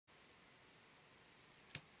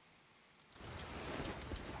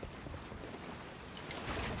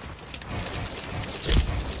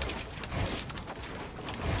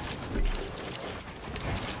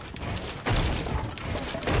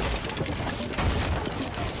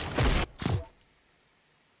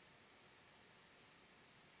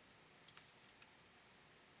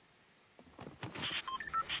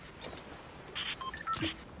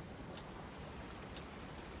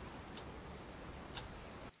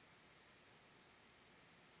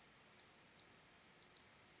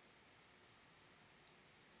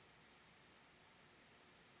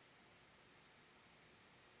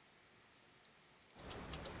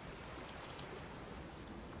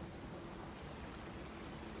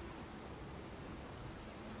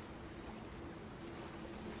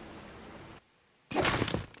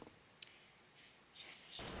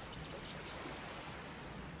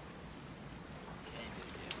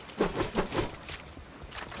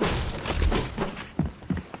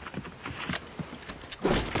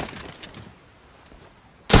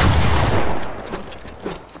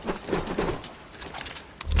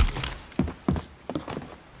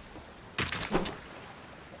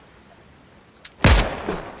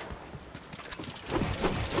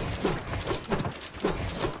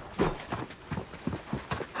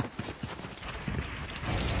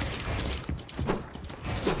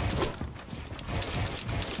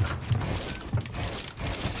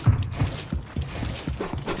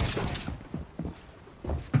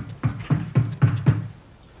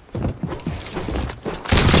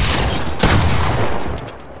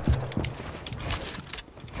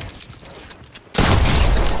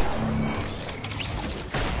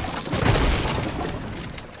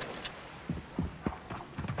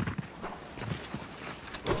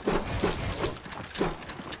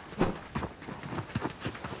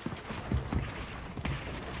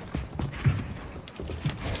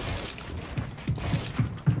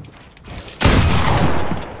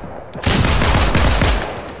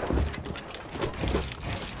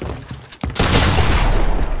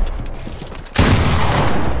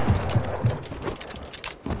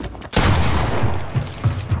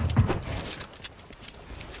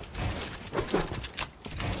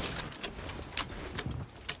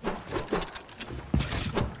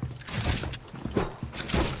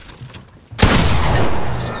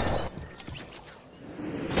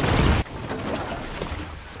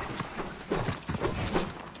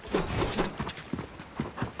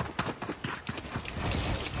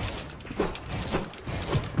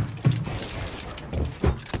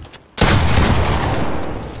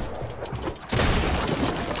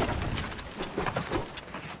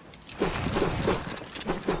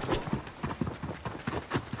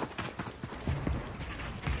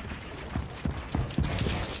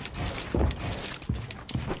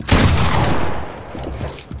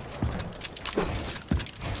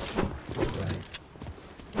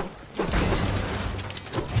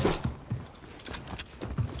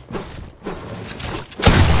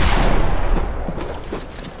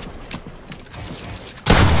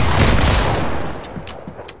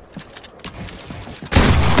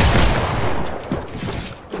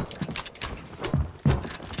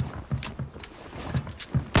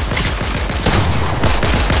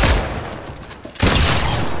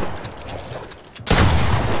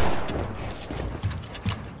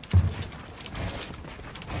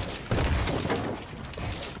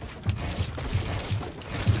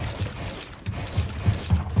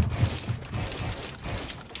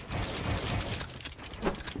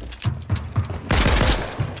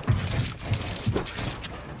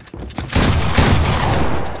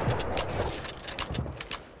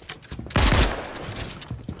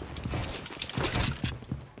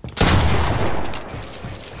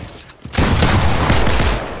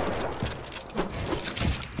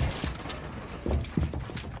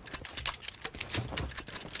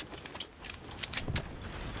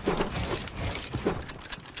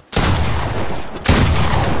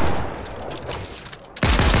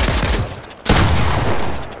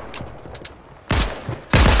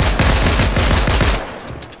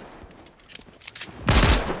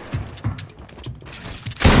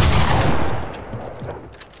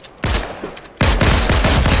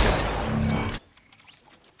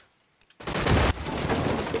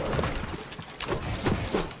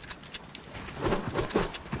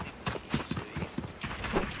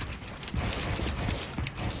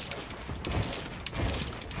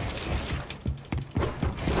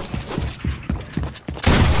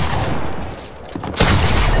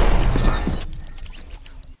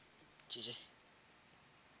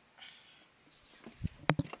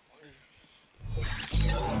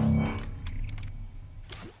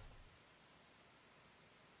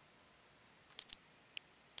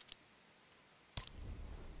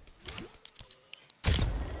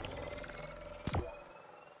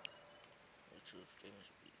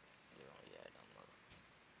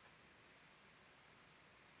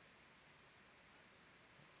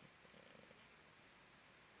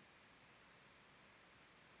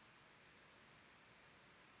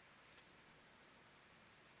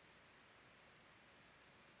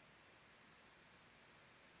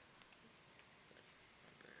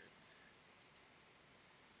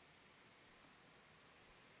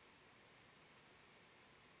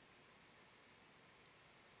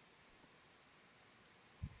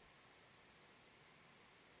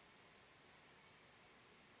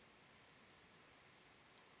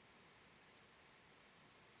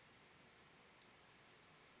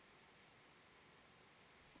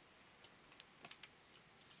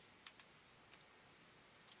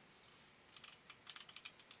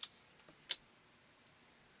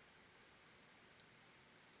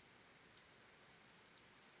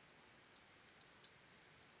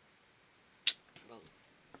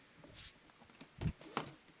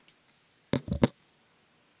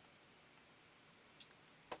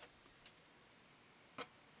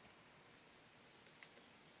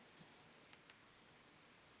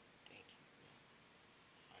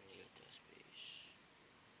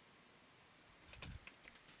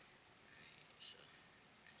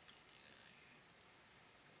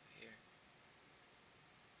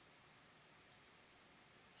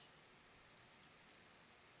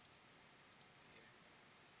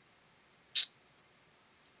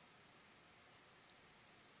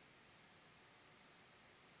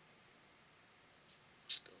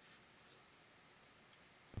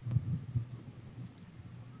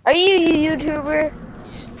Are you a YouTuber?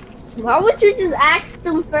 Why would you just ask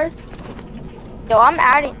them first? Yo, I'm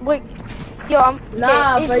adding. Wait. Yo, I'm.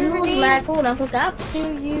 Nah, Okay, is but you your look name mad cool. I forgot.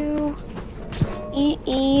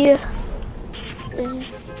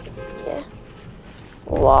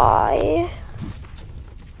 Why?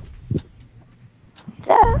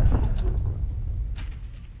 That.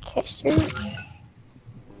 Okay, sir.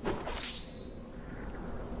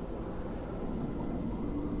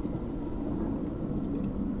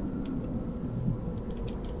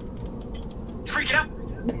 Freak it out.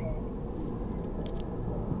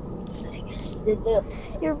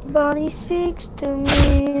 Your body speaks to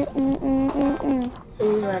me.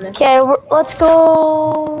 Okay, let's go.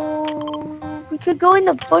 We could go in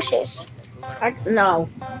the bushes. No,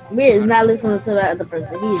 we is not listening to that other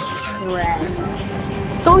person. He is trash.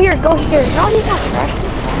 Go here, go here. No, he's not trash.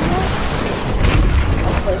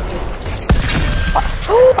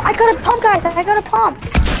 Oh, I got a pump, guys. I got a pump.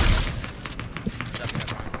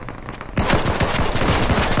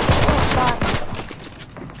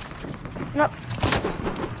 No.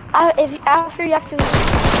 After you have to.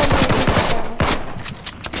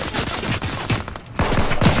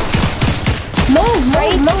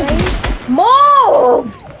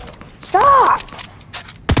 Move! Stop!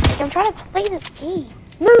 I'm trying to play this game.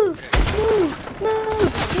 Move!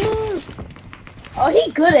 Oh, he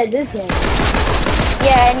good at this game.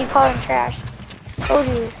 Yeah, and you call him trash. Told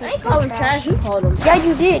you. I ain't call him trash. You called him. Yeah,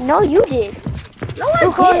 you did. No, you did. No, I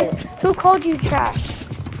did. Who called you trash?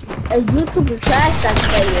 A YouTuber trash that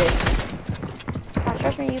player. Oh,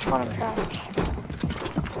 trust me, you called him trash.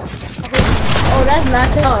 Oh, that's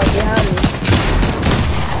not y'all behind me.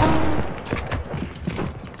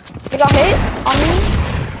 You got hit on me?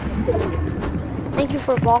 Thank you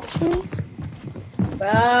for blocking me. Bro,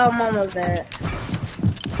 I'm almost there.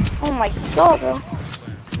 Oh my god, bro.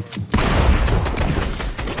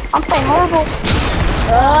 I'm playing horrible.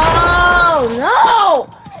 Oh, no!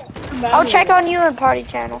 I'll check on you in party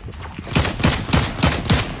channel.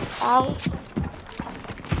 Ow.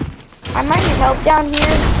 I might need help down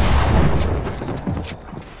here.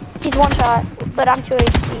 He's one shot, but I'm 2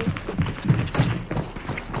 HP.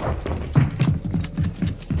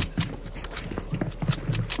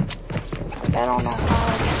 I don't know how.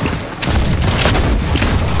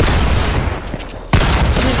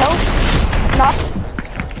 Need help? Not.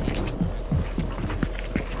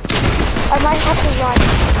 I might have to run.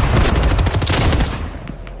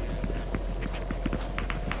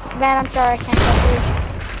 Man, I'm sorry, I can't help you.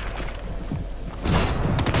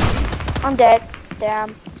 I'm dead.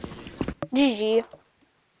 Damn. GG.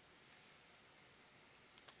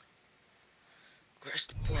 Where's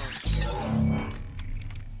the plug?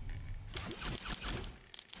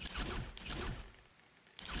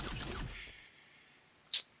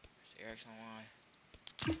 Eric's online.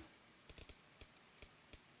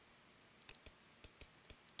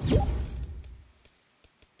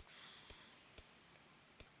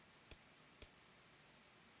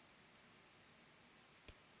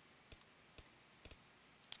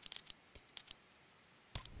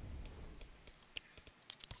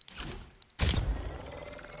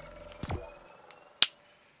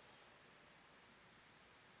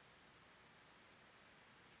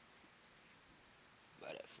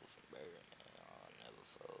 Buy that food from Burger, man. I'll never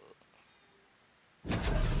fold.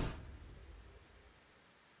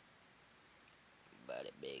 Buy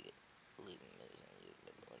that big. Leave me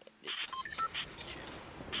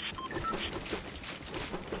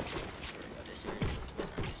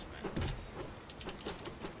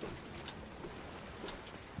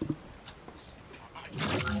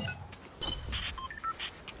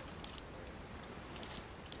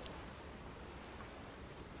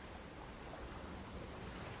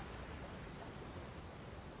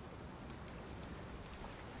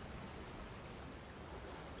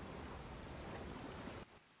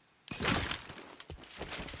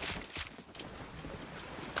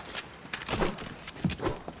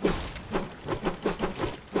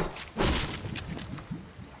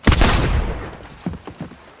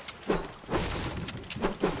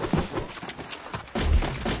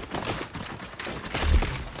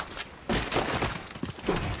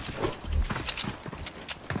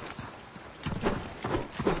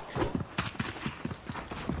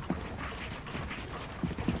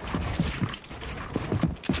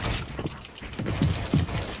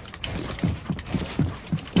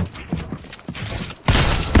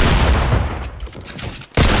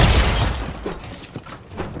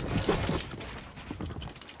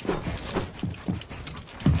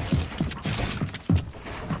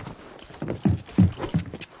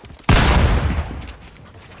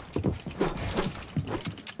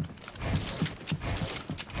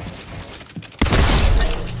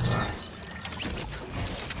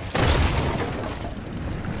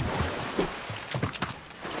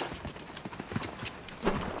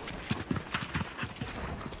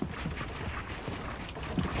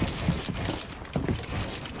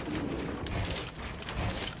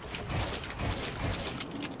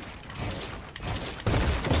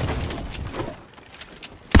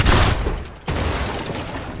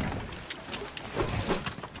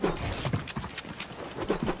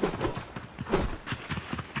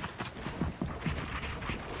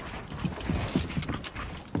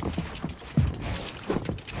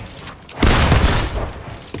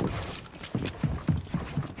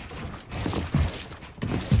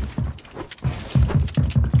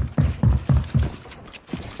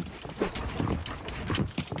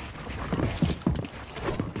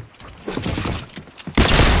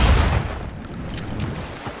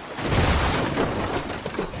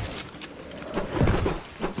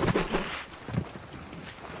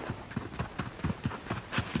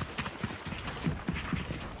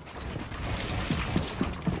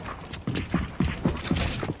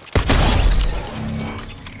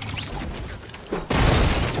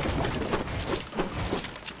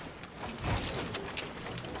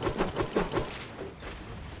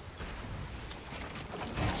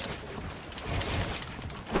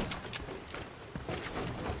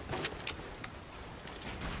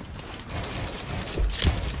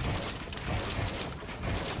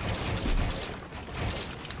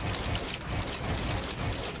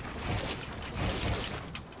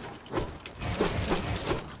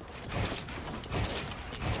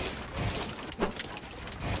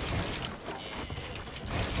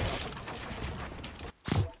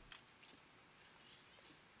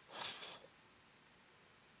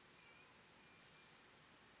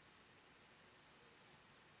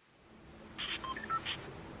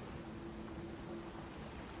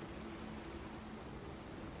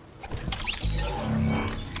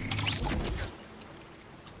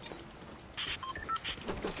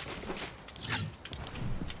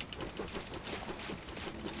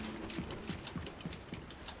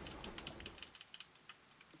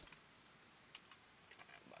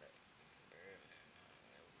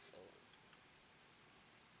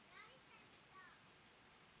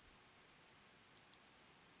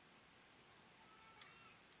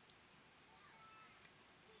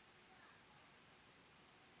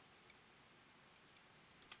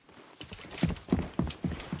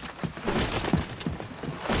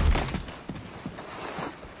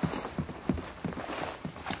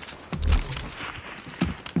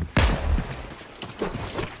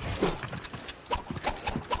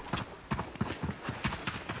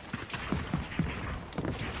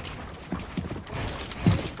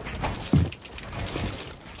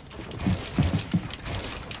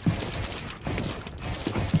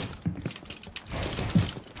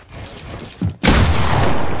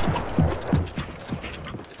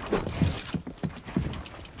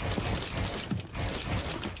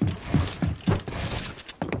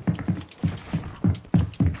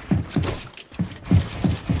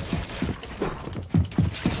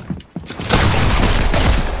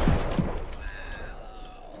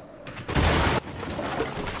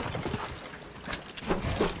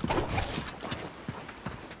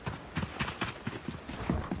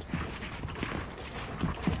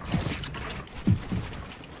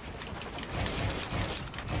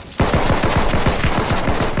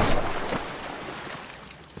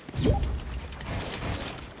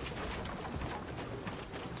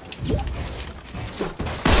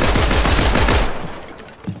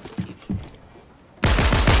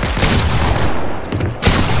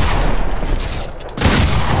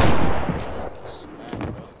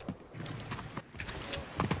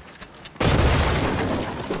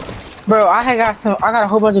Bro, I got a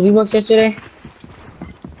whole bunch of V-Bucks yesterday. I'm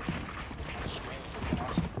streaming from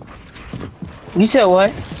Mars. You said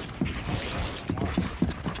what? I'm streaming from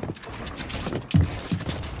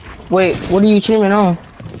Mars. Wait, what are you streaming on?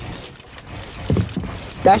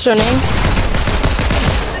 YouTube. That's your name?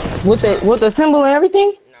 With the symbol and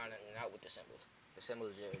everything? No, not with the symbol. The symbol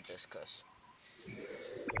is just cuss.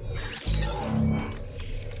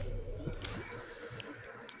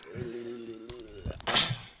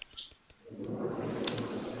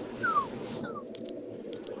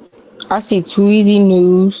 I see Too Easy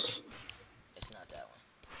News. It's not that one.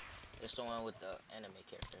 It's the one with the anime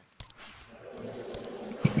character.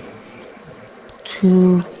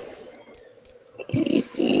 Too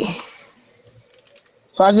Easy.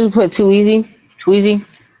 So I just put Too Easy. Too Easy. Yeah.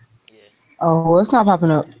 Oh, well, it's not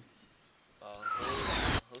popping up.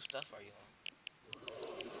 Whose stuff are you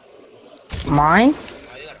Mine? on?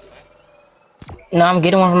 Oh, you got a friend? No, I'm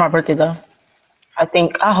getting one for my birthday though. I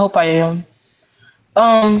hope I am.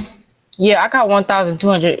 Yeah, I got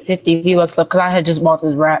 1,250 V-Bucks left because I had just bought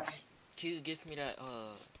this wrap. Can you give me that,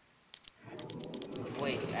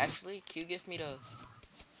 wait, actually, can you give me the,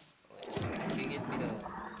 yeah.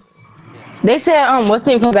 They said, what's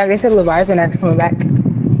name coming back? They said Leviathan X coming back.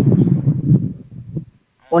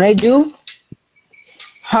 When they do,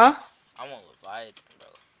 huh? I want Leviathan, bro.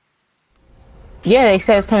 Yeah, they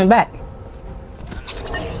said it's coming back.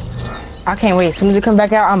 I can't wait. As soon as it comes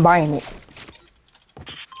back out, I'm buying it.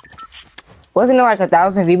 Wasn't it like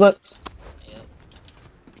 1,000 V-Bucks? Yep.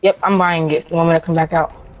 Yep, I'm buying it the moment it come back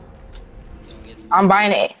out. I'm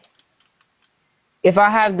buying it. If I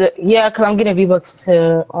have cause I'm getting V-Bucks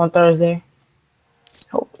on Thursday.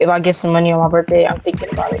 If I get some money on my birthday, I'm thinking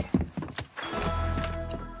about it.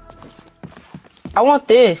 I want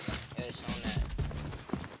this. Yeah, it's on that.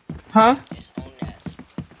 Huh? It's on that.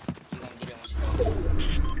 You gonna get it once you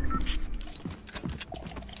go.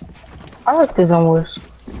 I like this on worse.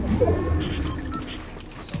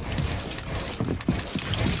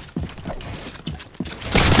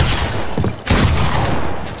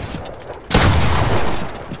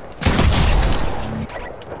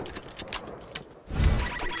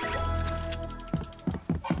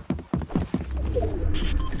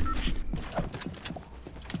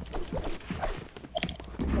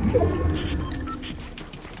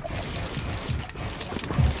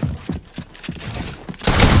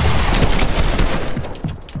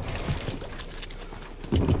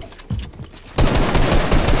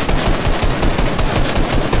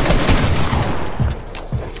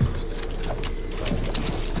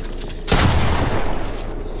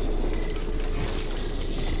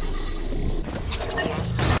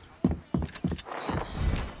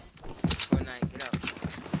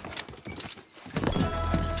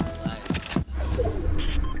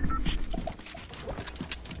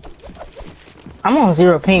 I'm on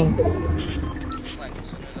 0 ping. It's like as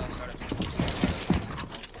soon as I started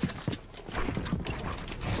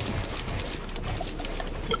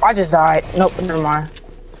playing, I just died. Nope, never mind.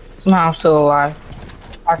 Somehow I'm still alive.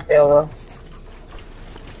 I failed though.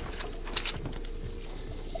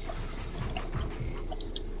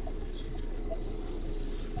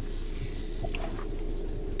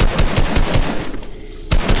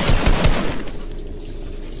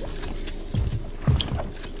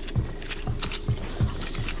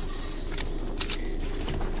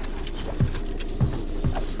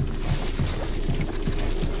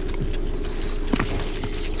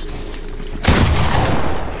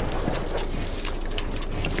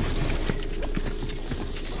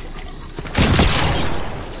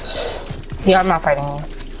 Yeah, I'm not fighting him.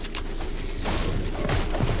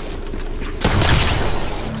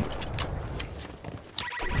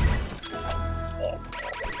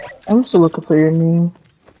 I'm still looking for your name.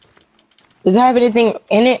 Does it have anything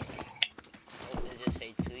in it? it just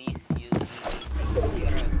say to you gotta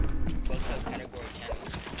go to category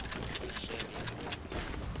channels.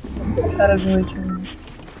 Category channel.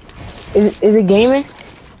 Is it gaming?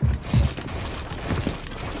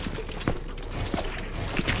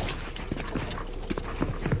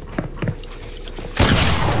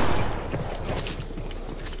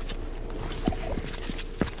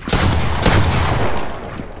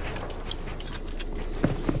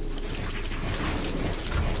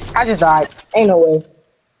 I just died. Ain't no way.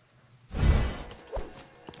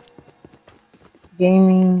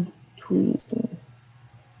 Gaming, tweeting.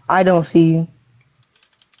 I don't see you.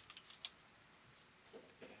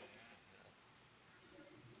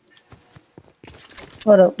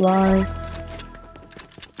 What up, live?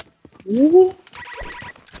 Easy?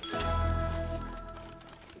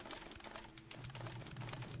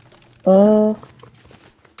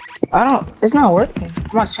 I don't. It's not working. I'm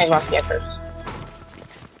about to change my skin first.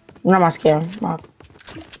 Not my skin.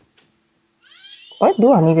 What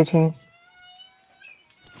do I need to change?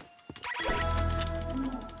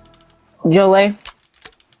 Jolie?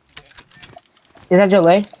 Is that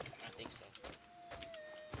Jolie? I think so.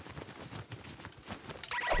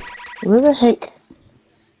 Where the heck?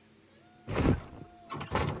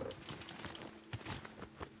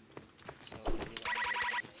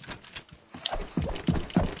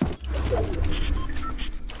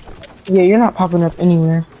 Yeah, you're not popping up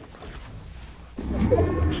anywhere.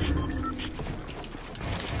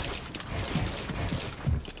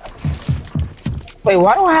 Wait,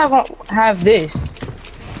 why do I have this?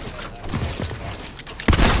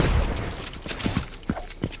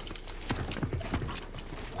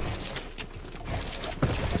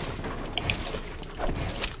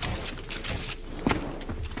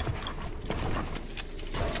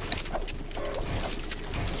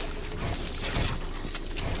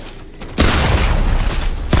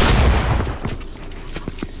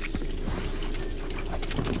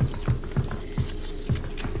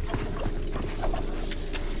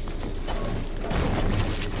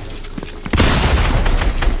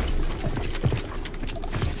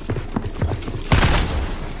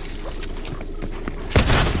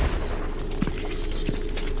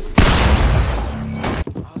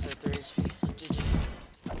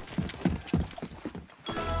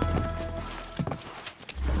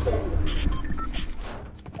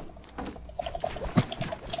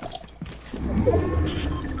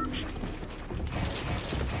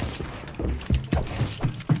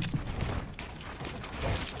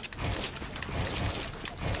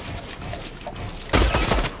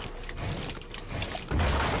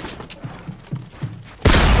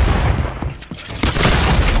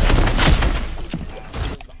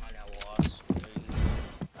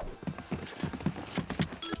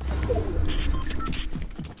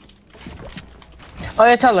 Oh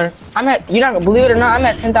yeah, tell her. I'm at. You're not gonna believe it or not. I'm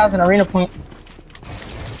at 10,000 arena point.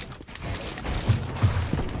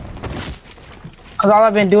 Cause all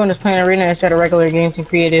I've been doing is playing arena instead of regular games and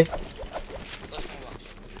creative.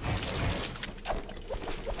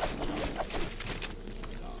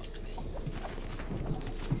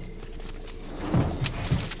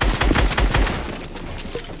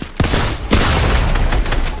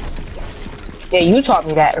 Yeah, you taught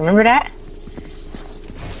me that. Remember that?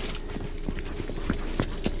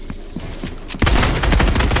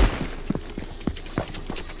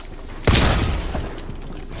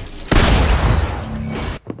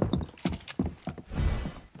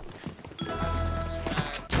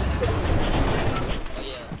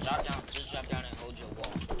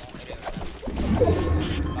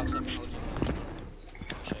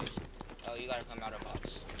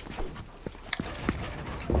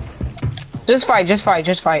 Just fight, just fight,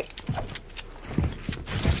 just fight.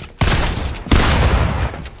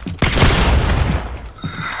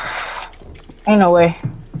 Ain't no way.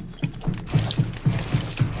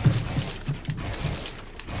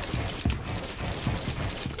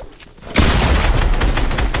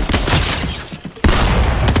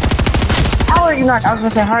 How are you not? I was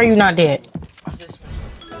gonna say, how are you not dead?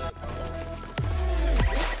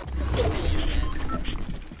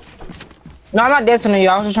 No, I'm not dancing to you.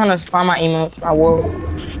 I was just trying to find my emotes, my world.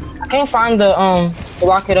 I can't find the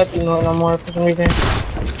lock it up emote no more for some reason.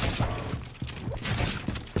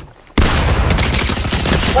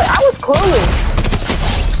 But I was clueless.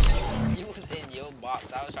 You was in your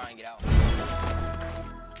box. I was trying to get out.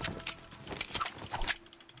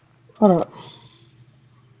 Hold up.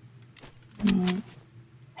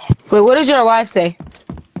 Wait, what does your live say?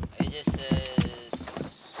 It just says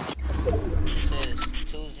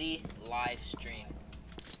 2Z live stream.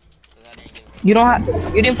 I didn't give it. You don't have.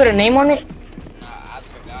 You didn't put a name on it? Nah, I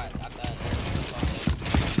forgot. I thought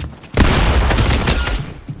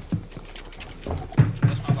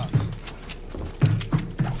Where's my box?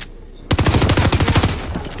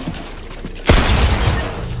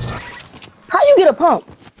 How you get a pump?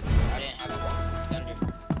 I didn't have a box. Thunder.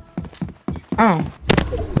 Oh.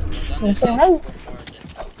 Thunder said how- for more than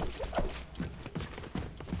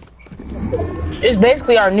It's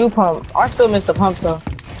basically our new pump. I still miss the pump though.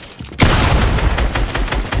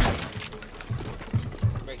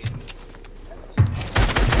 break it.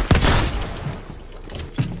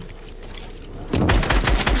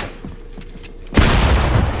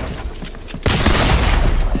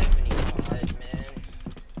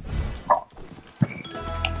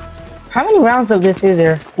 How many rounds of this is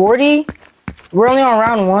there? 40? We're only on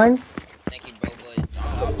round 1. Thank you, bro, boy.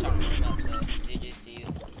 I'm trying to run up, so GG to you.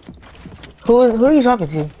 Who are you talking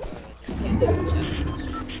to? Just get that chat.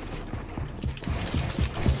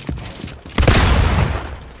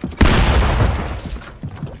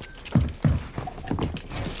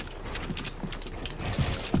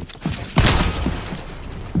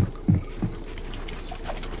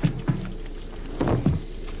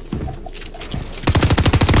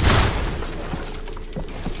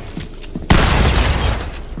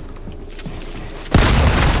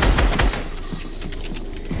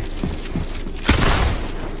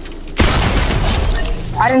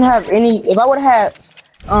 I didn't have any. If I would have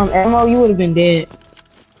had ammo, you would have been dead.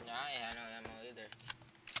 No, I ain't had no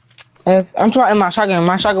ammo either. I'm trying my shotgun.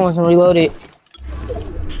 My shotgun wasn't reloaded.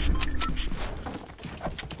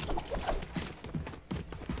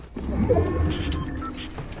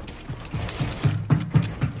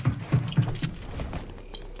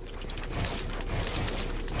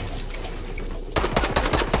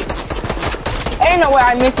 Ain't no way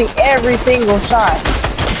I'm missing every single shot.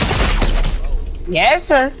 Yes,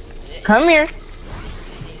 sir. Come here. It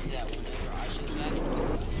seems that whenever I shoot back,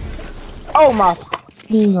 Oh my god.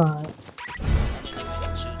 I didn't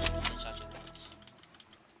even shoot you. I only shot you once.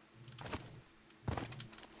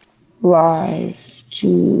 Live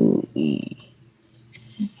to E.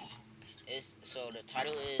 So the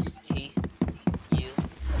title is T U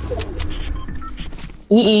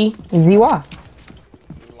E Z Y.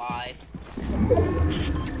 Live.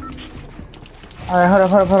 Alright,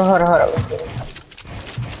 hold up.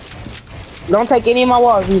 Don't take any of my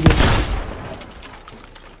walls either.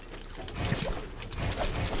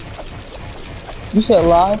 You said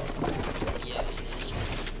live? Yeah, it is.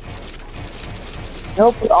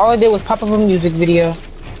 Nope, all I did was pop up a music video. See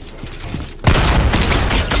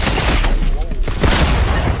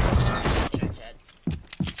that chat?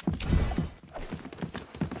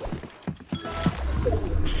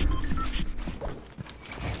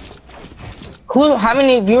 How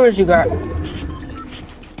many viewers you got?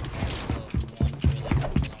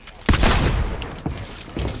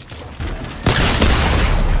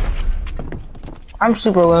 I'm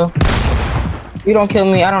super low. You don't kill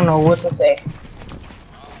me, I don't know what to say.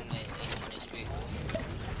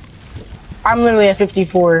 I'm literally at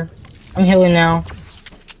 54. I'm healing now.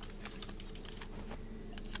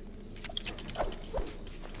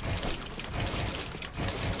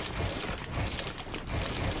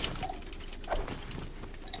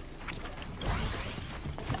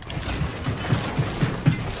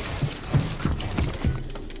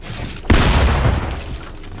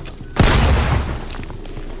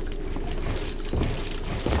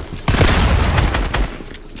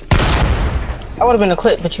 That would have been a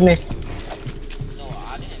clip, but you missed. No,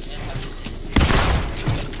 I didn't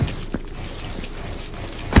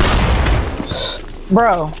miss.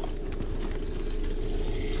 Bro.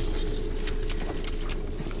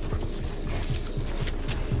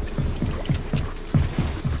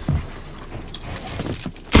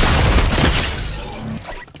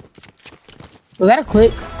 Was that a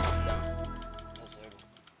clip? That's horrible.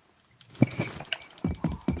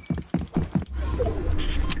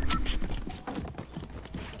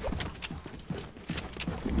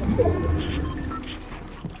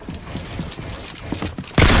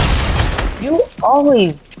 You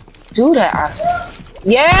always do that.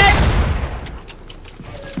 Yes!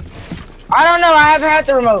 I don't know, I haven't had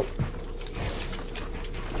the remote.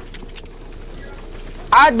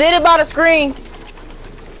 I did it by the screen.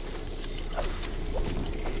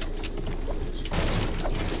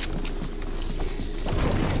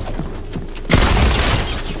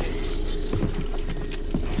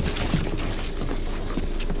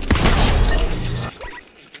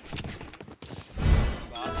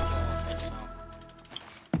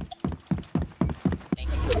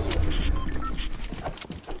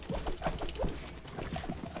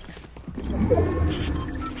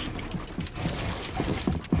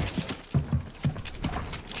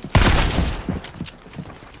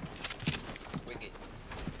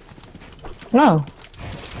 No.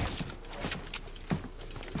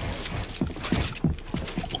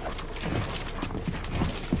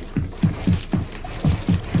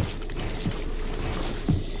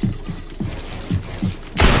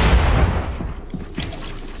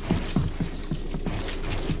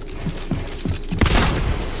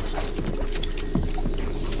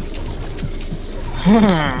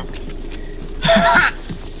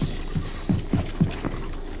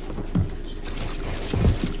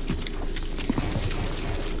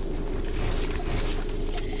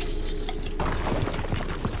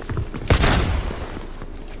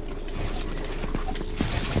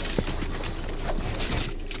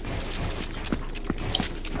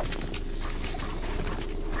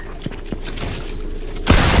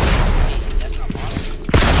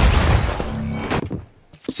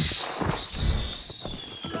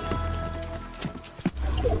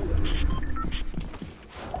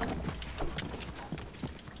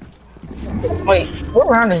 Wait, what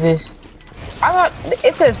round is this? I thought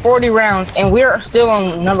it says 40 rounds and we're still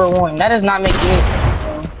on number 1. That does not make any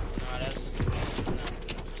sense. No, that's no.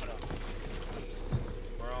 Hold on.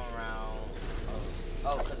 We're on round.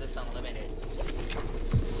 Oh, cause it's unlimited.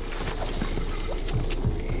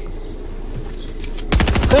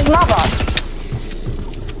 Where's my box?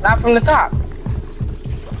 Not from the top.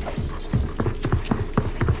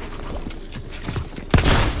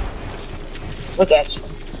 Look at you.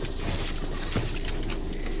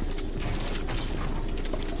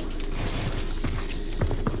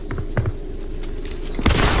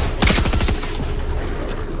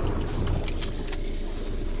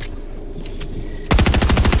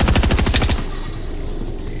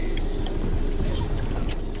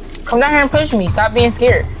 Come down here and push me. Stop being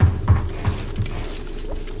scared.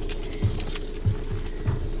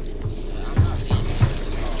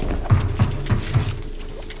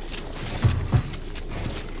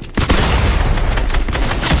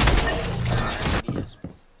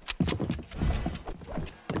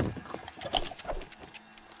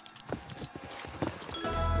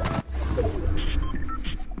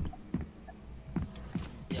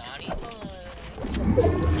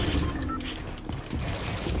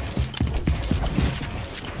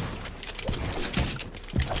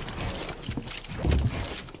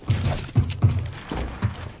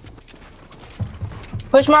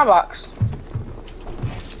 Push my box.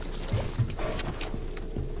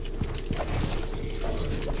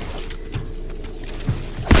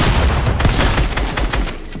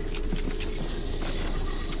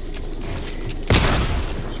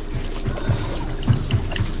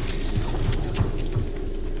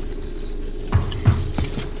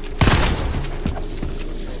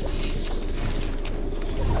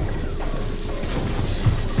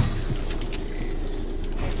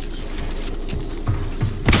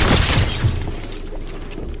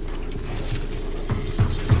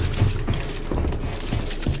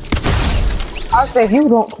 I'll say if you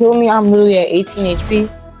don't kill me, I'm literally at 18 HP.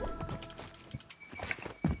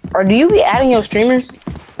 Or do you be adding your streamers?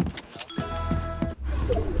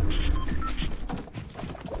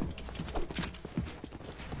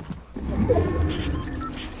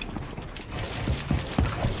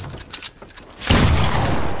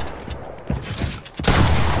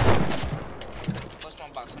 What's my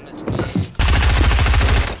box? I'm at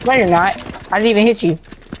 28. No, you're not. I didn't even hit you.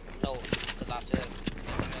 No, because I said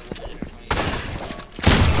I'm at 120.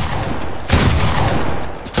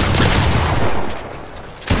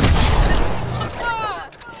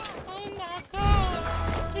 Oh my god!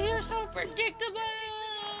 You're so predictable!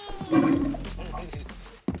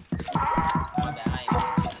 My bad, I ain't no way.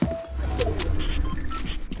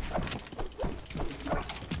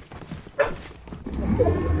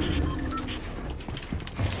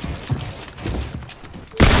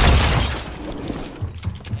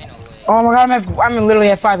 Oh my god, I'm literally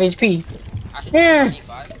at 5 HP. I should Yeah. be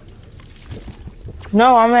 25.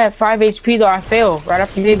 No, I'm at 5 HP though. I fell right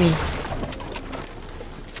after you hit me.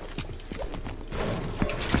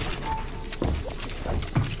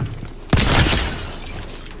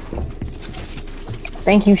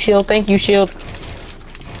 Thank you, shield. Thank you, shield.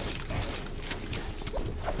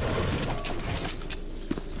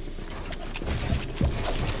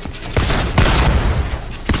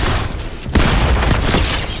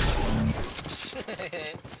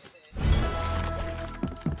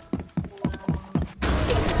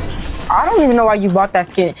 I don't even know why you bought that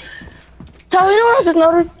skin. Tyler, you know what I just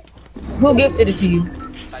noticed? Who gifted it to you?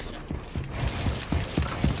 Tyson.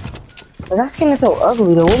 But that skin is so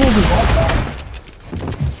ugly though. What made you want that?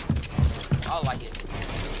 I like it.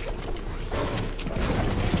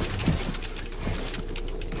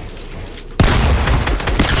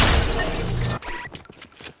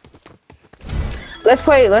 Let's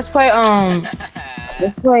play,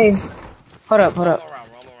 hold up. Roam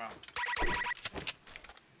around.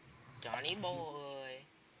 Johnny boy.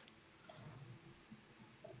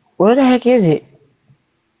 Where the heck is it?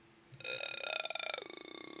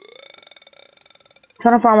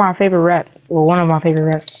 Trying to find my favorite rap, or one of my favorite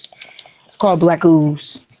raps. It's called Black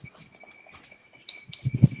Ooze.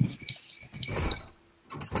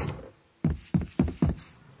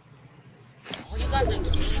 Oh, you got the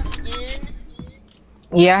king skin?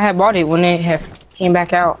 Yeah, I had bought it when it had came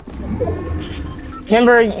back out.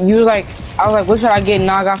 Remember, you were like, I was like, what should I get?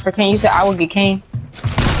 Now I got for Kane. You said I would get Kane.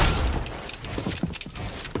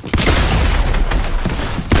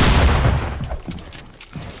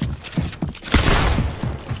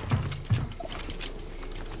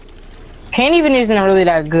 Kane even isn't really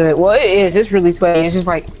that good. Well, it is. It's really sweaty. It's just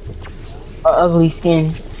like an ugly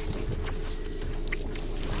skin.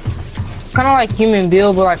 Kind of like Human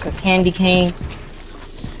Bill, but like a candy cane.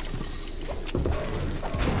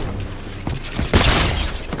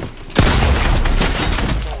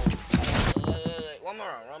 One more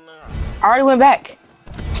round. I already went back.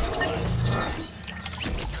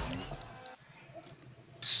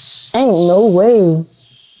 Ain't no way.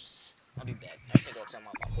 I'll be back. I have to go tell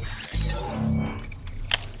my mom.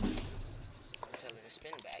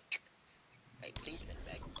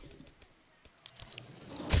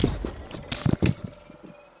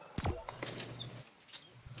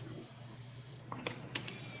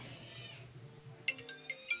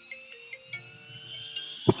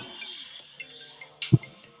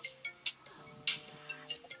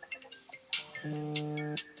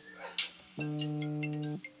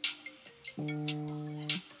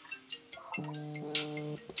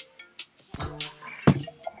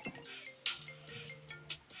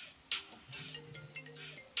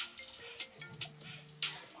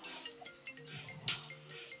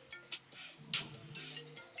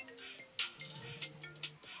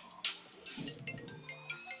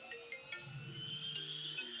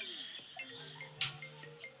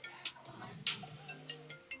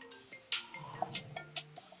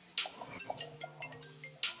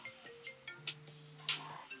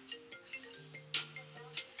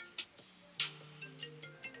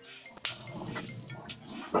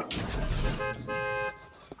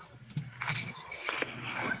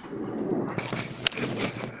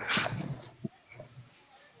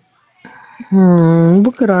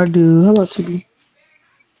 What could I do? How about you?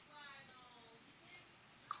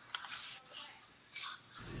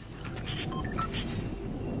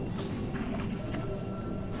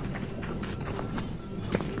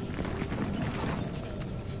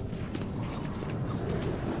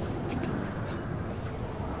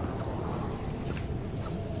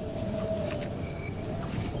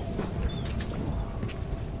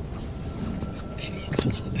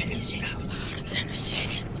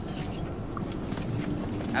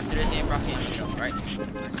 After this game, Rocky and get up, right?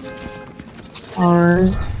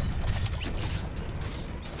 Alright.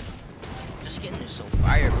 This skin is so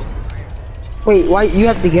fire, bro. Wait, why you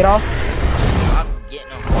have to get off? I'm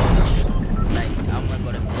getting off. Like, I'm gonna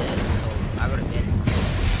go to bed, so I go to bed at 10.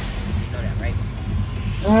 You know that, right?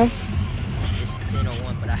 It's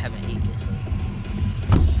 10:01, but I haven't ate yet, so.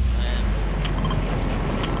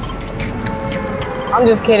 I'm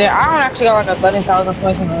just kidding. I don't actually got like 11,000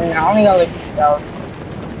 points in the arena. I only got like 2,000.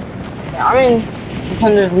 I'm in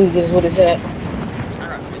Contenders League is what it said. I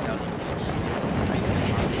got 3,000 points.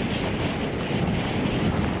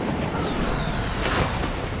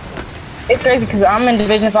 It's crazy because I'm in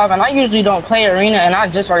Division 5 and I usually don't play arena and I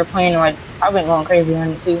just started playing like I've been going crazy on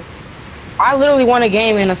it too. I literally won a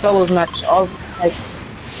game in a solos match. All like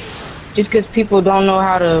just because people don't know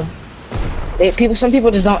how to. Some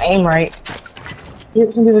people just don't aim right.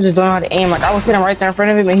 Some people just don't know how to aim. Like I was sitting right there in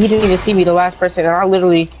front of him and he didn't even see me the last person and I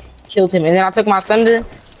literally killed him. And then I took my thunder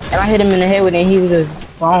and I hit him in the head with it and he was just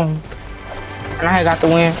gone. And I had got the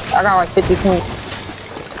win. I got like 50 points.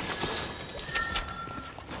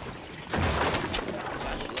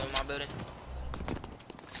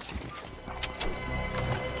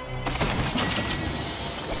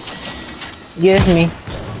 Yeah, it's me.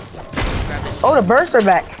 Oh, the bursts are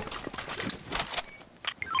back.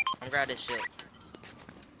 I'm grabbing this shit.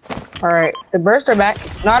 Alright, the bursts are back.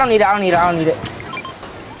 No, I don't need it. I don't need it. I don't need it. I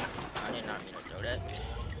did not mean to throw that.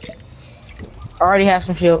 I already have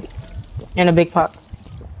some shield and a big pop.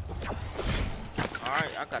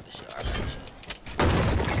 Alright, I got the shit. I got the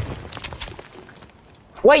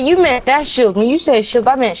shit. Wait, you meant that shield. When you said shield,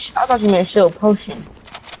 I thought you meant shield potion.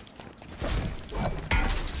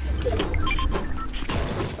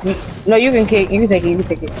 No, you can kick. You can take it. You can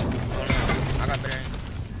take it. Oh no, I got better aim.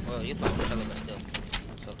 Well, you fucking tell it, but still.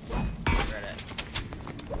 So, grab that.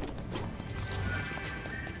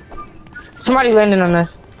 Somebody landed on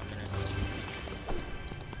us.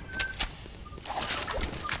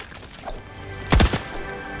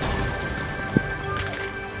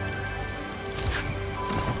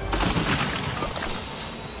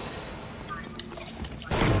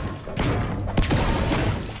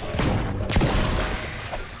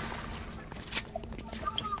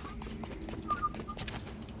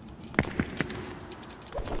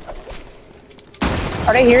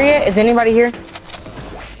 Are they here yet? Is anybody here?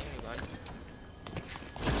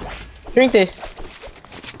 Drink this.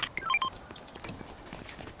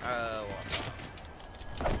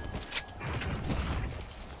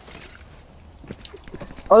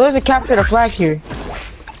 Oh, there's a capture the flag here.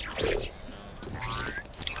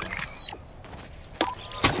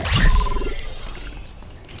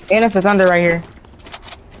 And it's a thunder right here.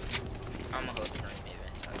 I'm a host for maybe.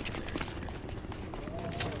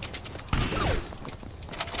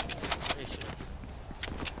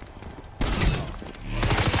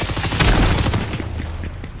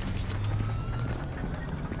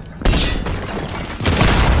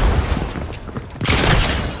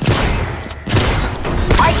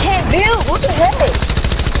 I can't build. What the heck?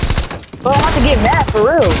 Bro, I'm about to get mad for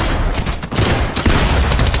real.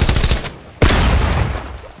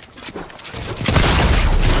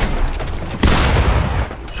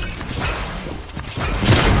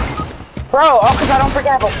 Bro, oh, cause I don't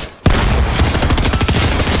forget about.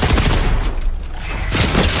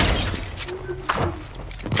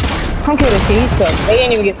 Come kill this kid, he's tough. They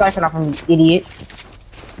didn't even get siphoned off from these idiots.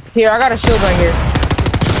 Here, I got a shield right here.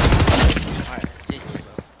 Alright, GG,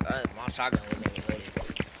 bro. My shotgun wasn't even ready.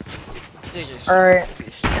 Alright.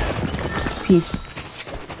 Peace.